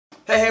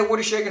Hey, what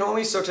is shaking,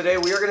 homies? So today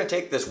we are going to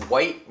take this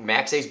white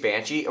Maxace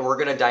Banshee and we're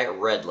going to dye it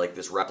red like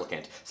this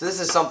replicant. So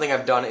this is something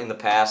I've done in the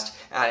past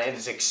and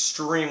it's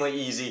extremely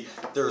easy.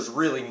 There's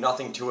really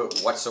nothing to it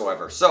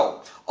whatsoever.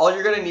 So all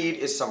you're going to need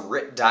is some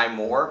RIT Dye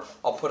More.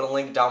 I'll put a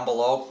link down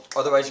below.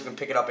 Otherwise you can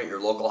pick it up at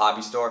your local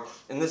hobby store.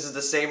 And this is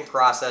the same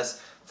process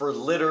for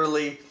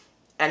literally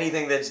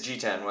anything that's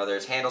G10, whether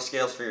it's handle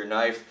scales for your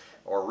knife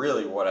or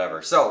really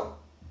whatever. So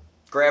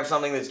grab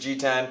something that's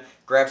G10,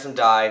 grab some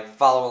dye,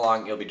 follow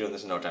along, you'll be doing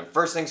this in no time.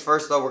 First things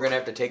first though, we're going to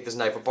have to take this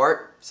knife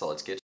apart, so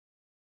let's get.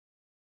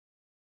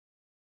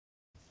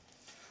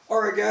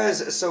 Alright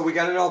guys, so we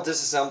got it all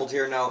disassembled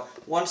here. Now,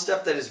 one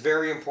step that is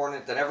very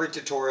important that every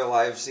tutorial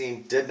I've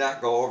seen did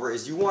not go over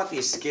is you want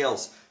these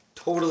scales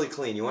totally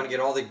clean. You want to get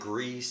all the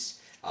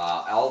grease,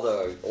 all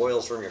the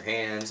oils from your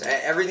hands,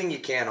 everything you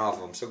can off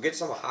of them. So get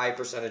some high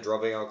percentage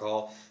rubbing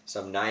alcohol,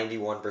 some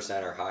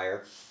 91% or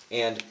higher.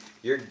 And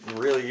you're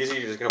really easy,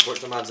 you're just going to push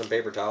them on some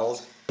paper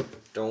towels.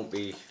 Don't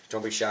be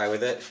shy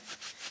with it.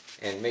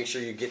 And make sure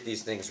you get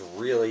these things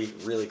really,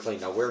 really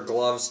clean. Now wear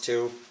gloves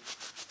too,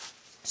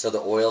 so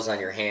the oils on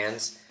your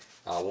hands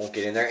won't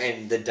get in there.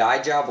 And the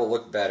dye job will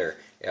look better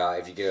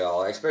if you get it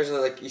all, especially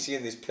like you see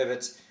in these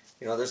pivots.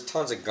 You know, there's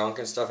tons of gunk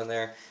and stuff in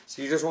there.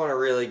 So you just want to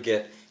really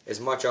get as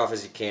much off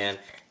as you can.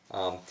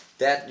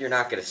 That you're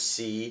not going to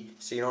see,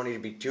 so you don't need to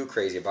be too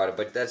crazy about it,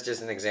 but that's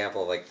just an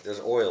example. Like, there's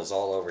oils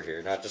all over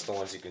here, not just the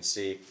ones you can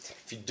see.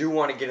 If you do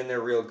want to get in there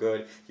real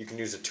good, you can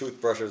use a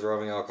toothbrush with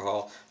rubbing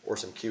alcohol or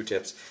some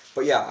Q-tips.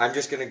 But yeah, I'm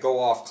just going to go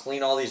off,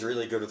 clean all these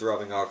really good with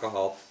rubbing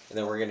alcohol, and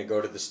then we're going to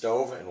go to the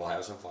stove and we'll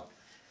have some fun.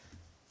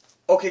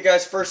 Okay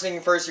guys, first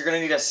thing first, you're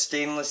going to need a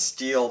stainless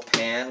steel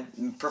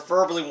pan,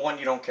 preferably one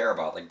you don't care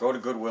about. Like, go to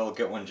Goodwill,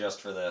 get one just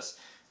for this.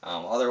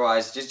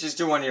 Otherwise, just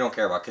do one you don't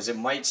care about, because it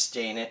might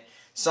stain it.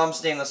 Some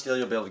stainless steel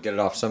you'll be able to get it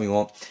off, some you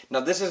won't. Now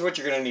this is what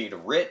you're going to need.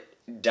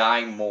 RIT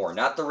Dye More,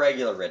 not the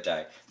regular RIT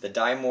dye. The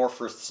Dye More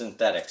for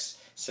synthetics.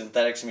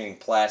 Synthetics meaning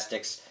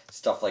plastics,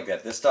 stuff like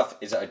that. This stuff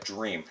is a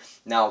dream.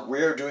 Now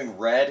we're doing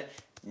red,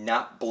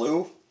 not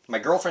blue. My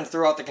girlfriend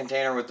threw out the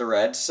container with the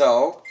red,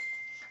 so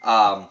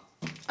I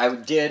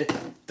did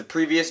the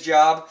previous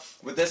job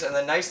with this. And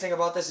the nice thing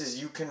about this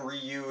is you can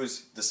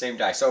reuse the same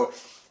dye. So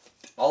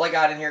all I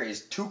got in here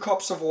is 2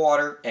 cups of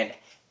water and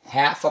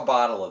half a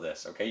bottle of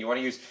this. Okay, you want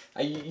to use,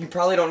 you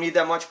probably don't need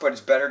that much, but it's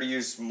better to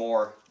use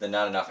more than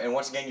not enough. And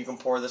once again, you can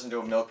pour this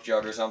into a milk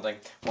jug or something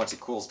once it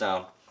cools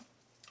down,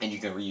 and you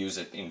can reuse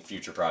it in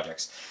future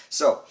projects.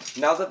 So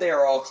now that they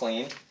are all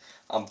clean,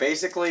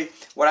 basically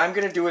what I'm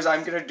going to do is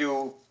I'm going to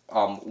do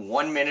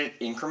 1 minute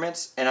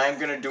increments, and I'm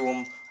going to do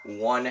them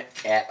one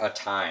at a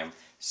time.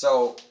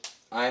 So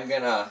I'm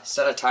going to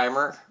set a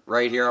timer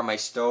right here on my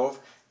stove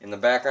in the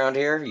background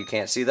here. You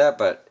can't see that,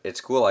 but it's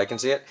cool, I can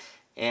see it.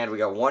 And we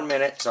got 1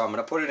 minute, so I'm going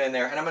to put it in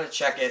there, and I'm going to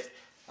check it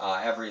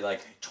every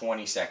like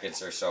 20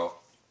 seconds or so.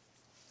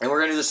 And we're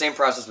going to do the same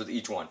process with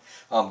each one.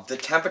 The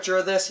temperature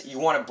of this, you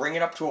want to bring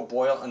it up to a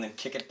boil and then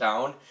kick it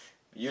down.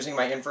 Using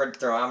my infrared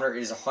thermometer,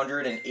 it is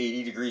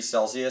 180 degrees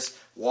Celsius.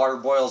 Water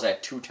boils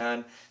at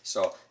 210,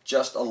 so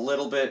just a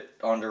little bit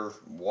under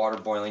water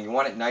boiling. You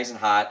want it nice and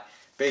hot.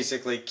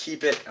 Basically,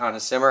 keep it on a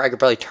simmer. I could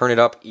probably turn it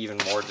up even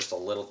more, just a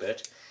little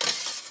bit.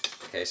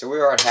 Okay, so we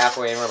are at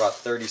halfway in. We're about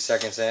 30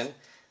 seconds in.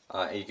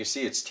 And you can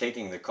see it's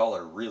taking the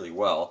color really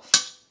well.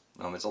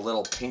 It's a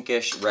little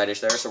pinkish reddish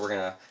there, so we're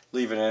going to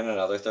leave it in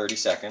another 30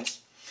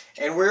 seconds.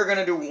 And we're going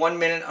to do 1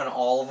 minute on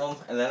all of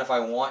them, and then if I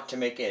want to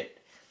make it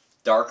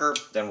darker,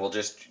 then we'll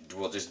just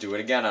do it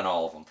again on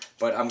all of them.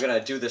 But I'm going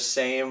to do the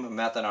same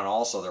method on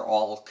all, so they're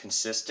all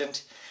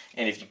consistent.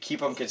 And if you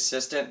keep them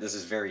consistent, this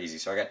is very easy.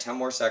 So I got 10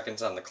 more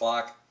seconds on the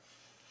clock.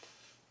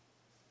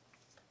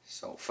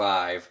 So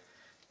 5,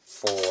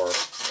 4,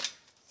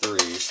 3,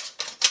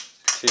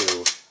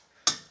 2,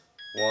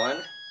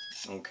 1.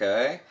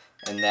 Okay,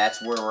 and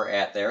that's where we're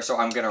at there. So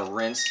I'm going to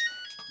rinse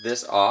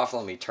this off.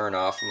 Let me turn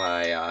off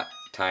my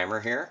timer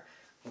here.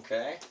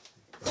 Okay.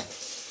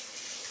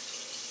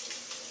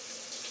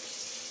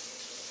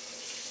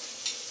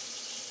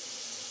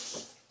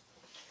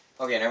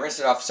 Okay, and I rinsed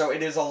it off. So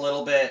it is a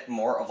little bit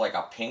more of like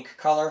a pink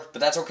color, but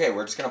that's okay.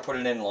 We're just going to put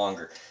it in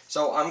longer.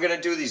 So I'm going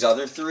to do these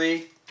other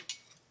 3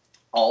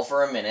 all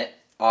for a minute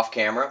off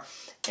camera,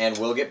 and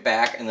we'll get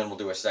back and then we'll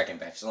do a second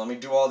batch. So let me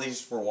do all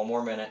these for 1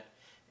 more minute.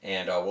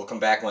 And we'll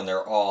come back when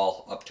they're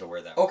all up to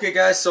where they're. Okay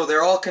guys, so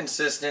they're all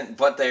consistent,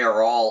 but they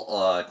are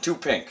all too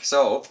pink.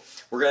 So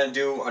we're going to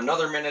do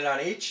another minute on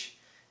each,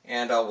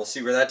 and we'll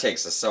see where that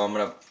takes us. So I'm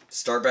going to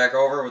start back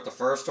over with the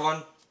first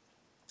one.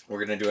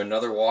 We're going to do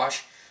another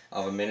wash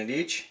of a minute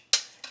each,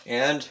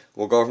 and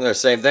we'll go from there.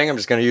 Same thing, I'm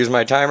just going to use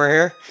my timer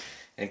here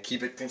and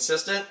keep it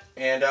consistent.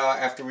 And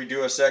after we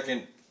do a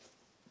second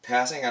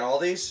passing on all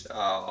these,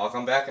 I'll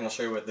come back and I'll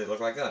show you what they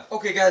look like then.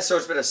 Okay guys, so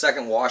it's been a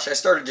second wash. I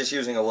started just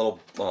using a little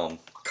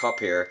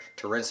cup here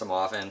to rinse them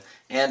off in,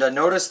 and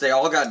notice they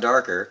all got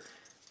darker,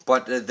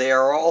 but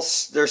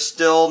they're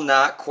still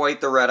not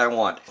quite the red I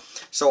want.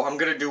 So I'm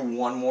gonna do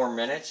 1 more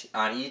minute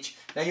on each.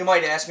 Now you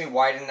might ask me,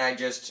 why didn't I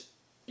just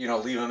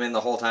leave them in the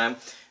whole time?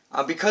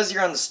 Because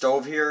you're on the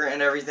stove here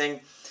and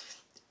everything,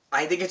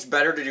 I think it's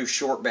better to do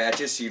short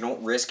batches so you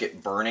don't risk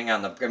it burning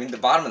on the, I mean, the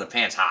bottom of the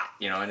pan's hot,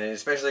 you know, and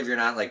especially if you're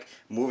not like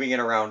moving it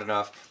around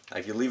enough.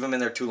 If you leave them in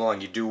there too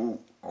long, you do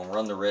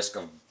run the risk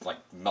of like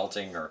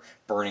melting or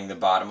burning the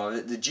bottom of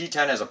it. The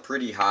G10 has a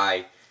pretty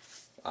high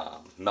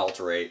melt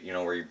rate, you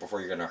know, before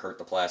you're going to hurt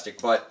the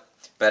plastic, but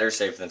better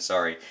safe than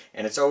sorry.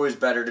 And it's always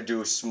better to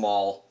do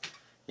small,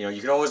 you know,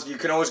 you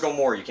can always go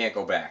more, you can't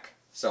go back.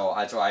 So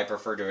that's why I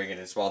prefer doing it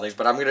in small things,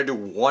 but I'm going to do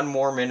 1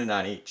 more minute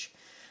on each.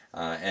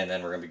 And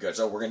then we're going to be good.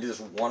 So we're going to do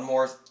this one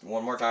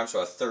more time,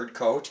 so a third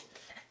coat,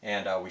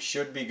 and we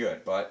should be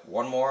good. But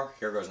one more,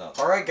 here goes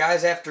nothing. Alright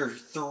guys, after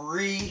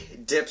 3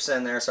 dips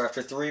in there, so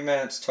after 3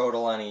 minutes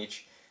total on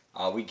each,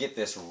 we get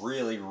this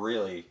really,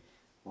 really,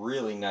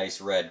 really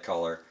nice red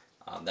color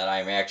that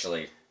I'm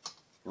actually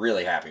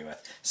really happy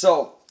with.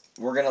 So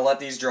we're going to let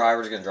these dry.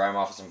 We're just going to dry them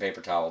off with some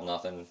paper towel.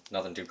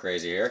 Nothing too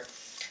crazy here.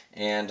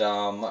 And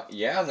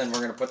yeah, and then we're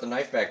going to put the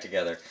knife back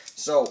together.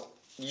 So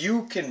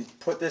you can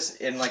put this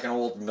in like an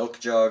old milk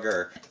jug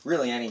or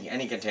really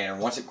any container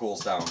once it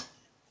cools down.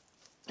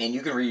 And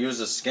you can reuse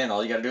the skin.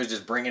 All you got to do is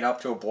just bring it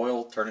up to a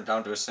boil, turn it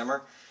down to a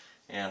simmer,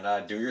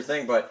 and do your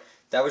thing. But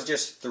that was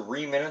just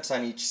 3 minutes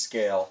on each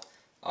scale.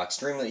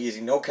 Extremely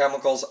easy. No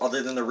chemicals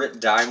other than the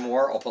RIT Dye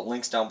More. I'll put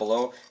links down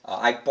below.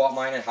 I bought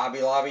mine at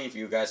Hobby Lobby. If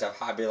you guys have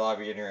Hobby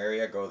Lobby in your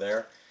area, go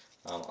there.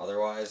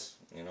 Otherwise,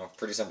 you know,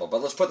 pretty simple.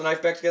 But let's put the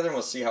knife back together and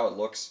we'll see how it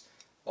looks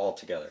all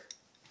together.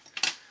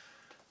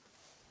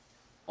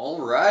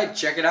 Alright,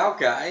 check it out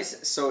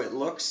guys. So it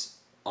looks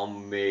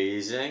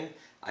amazing.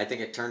 I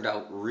think it turned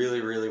out really,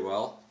 really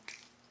well.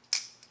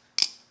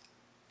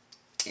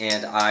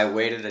 And I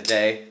waited a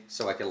day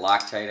so I could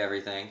Loctite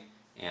everything.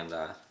 And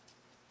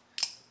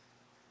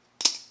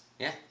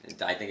yeah,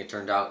 I think it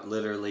turned out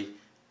literally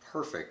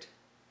perfect.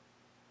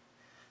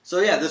 So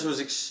yeah, this was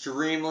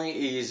extremely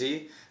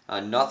easy.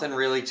 Nothing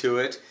really to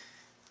it.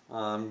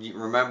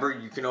 Remember,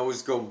 you can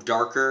always go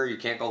darker, you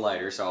can't go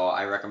lighter, so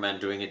I recommend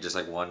doing it just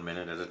like 1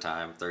 minute at a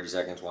time, 30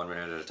 seconds, 1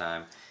 minute at a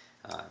time.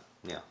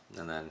 Yeah,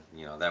 and then,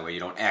 you know, that way you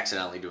don't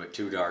accidentally do it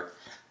too dark.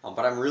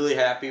 But I'm really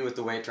happy with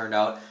the way it turned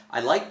out. I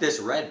like this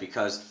red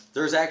because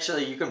there's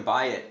actually, you can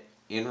buy it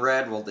in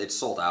red. Well, it's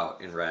sold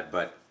out in red,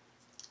 but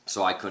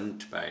so I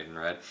couldn't buy it in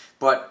red.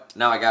 But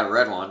now I got a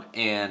red one,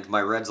 and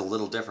my red's a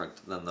little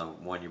different than the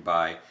one you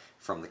buy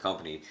from the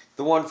company.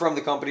 The one from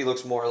the company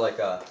looks more like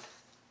a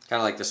kind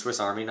of like the Swiss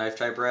Army knife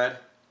type red,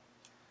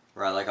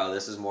 where I like how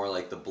this is more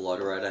like the blood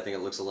red. I think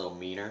it looks a little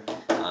meaner,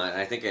 and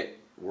I think it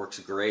works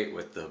great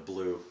with the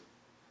blue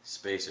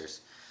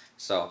spacers.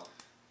 So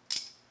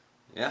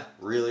yeah,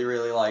 really,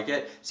 really like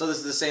it. So this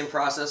is the same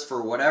process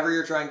for whatever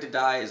you're trying to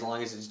dye, as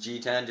long as it's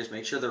G10. Just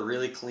make sure they're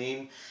really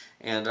clean,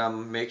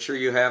 and make sure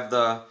you have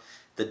the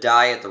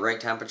dye at the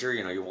right temperature.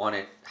 You know, you want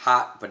it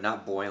hot but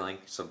not boiling.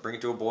 So bring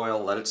it to a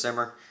boil, let it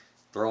simmer.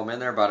 Throw them in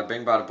there, bada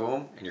bing, bada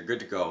boom, and you're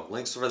good to go.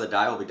 Links for the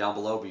dye will be down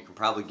below, but you can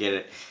probably get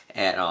it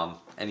at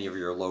any of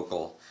your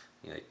local,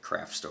 you know,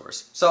 craft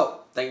stores. So,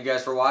 thank you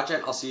guys for watching.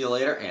 I'll see you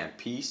later, and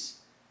peace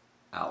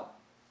out.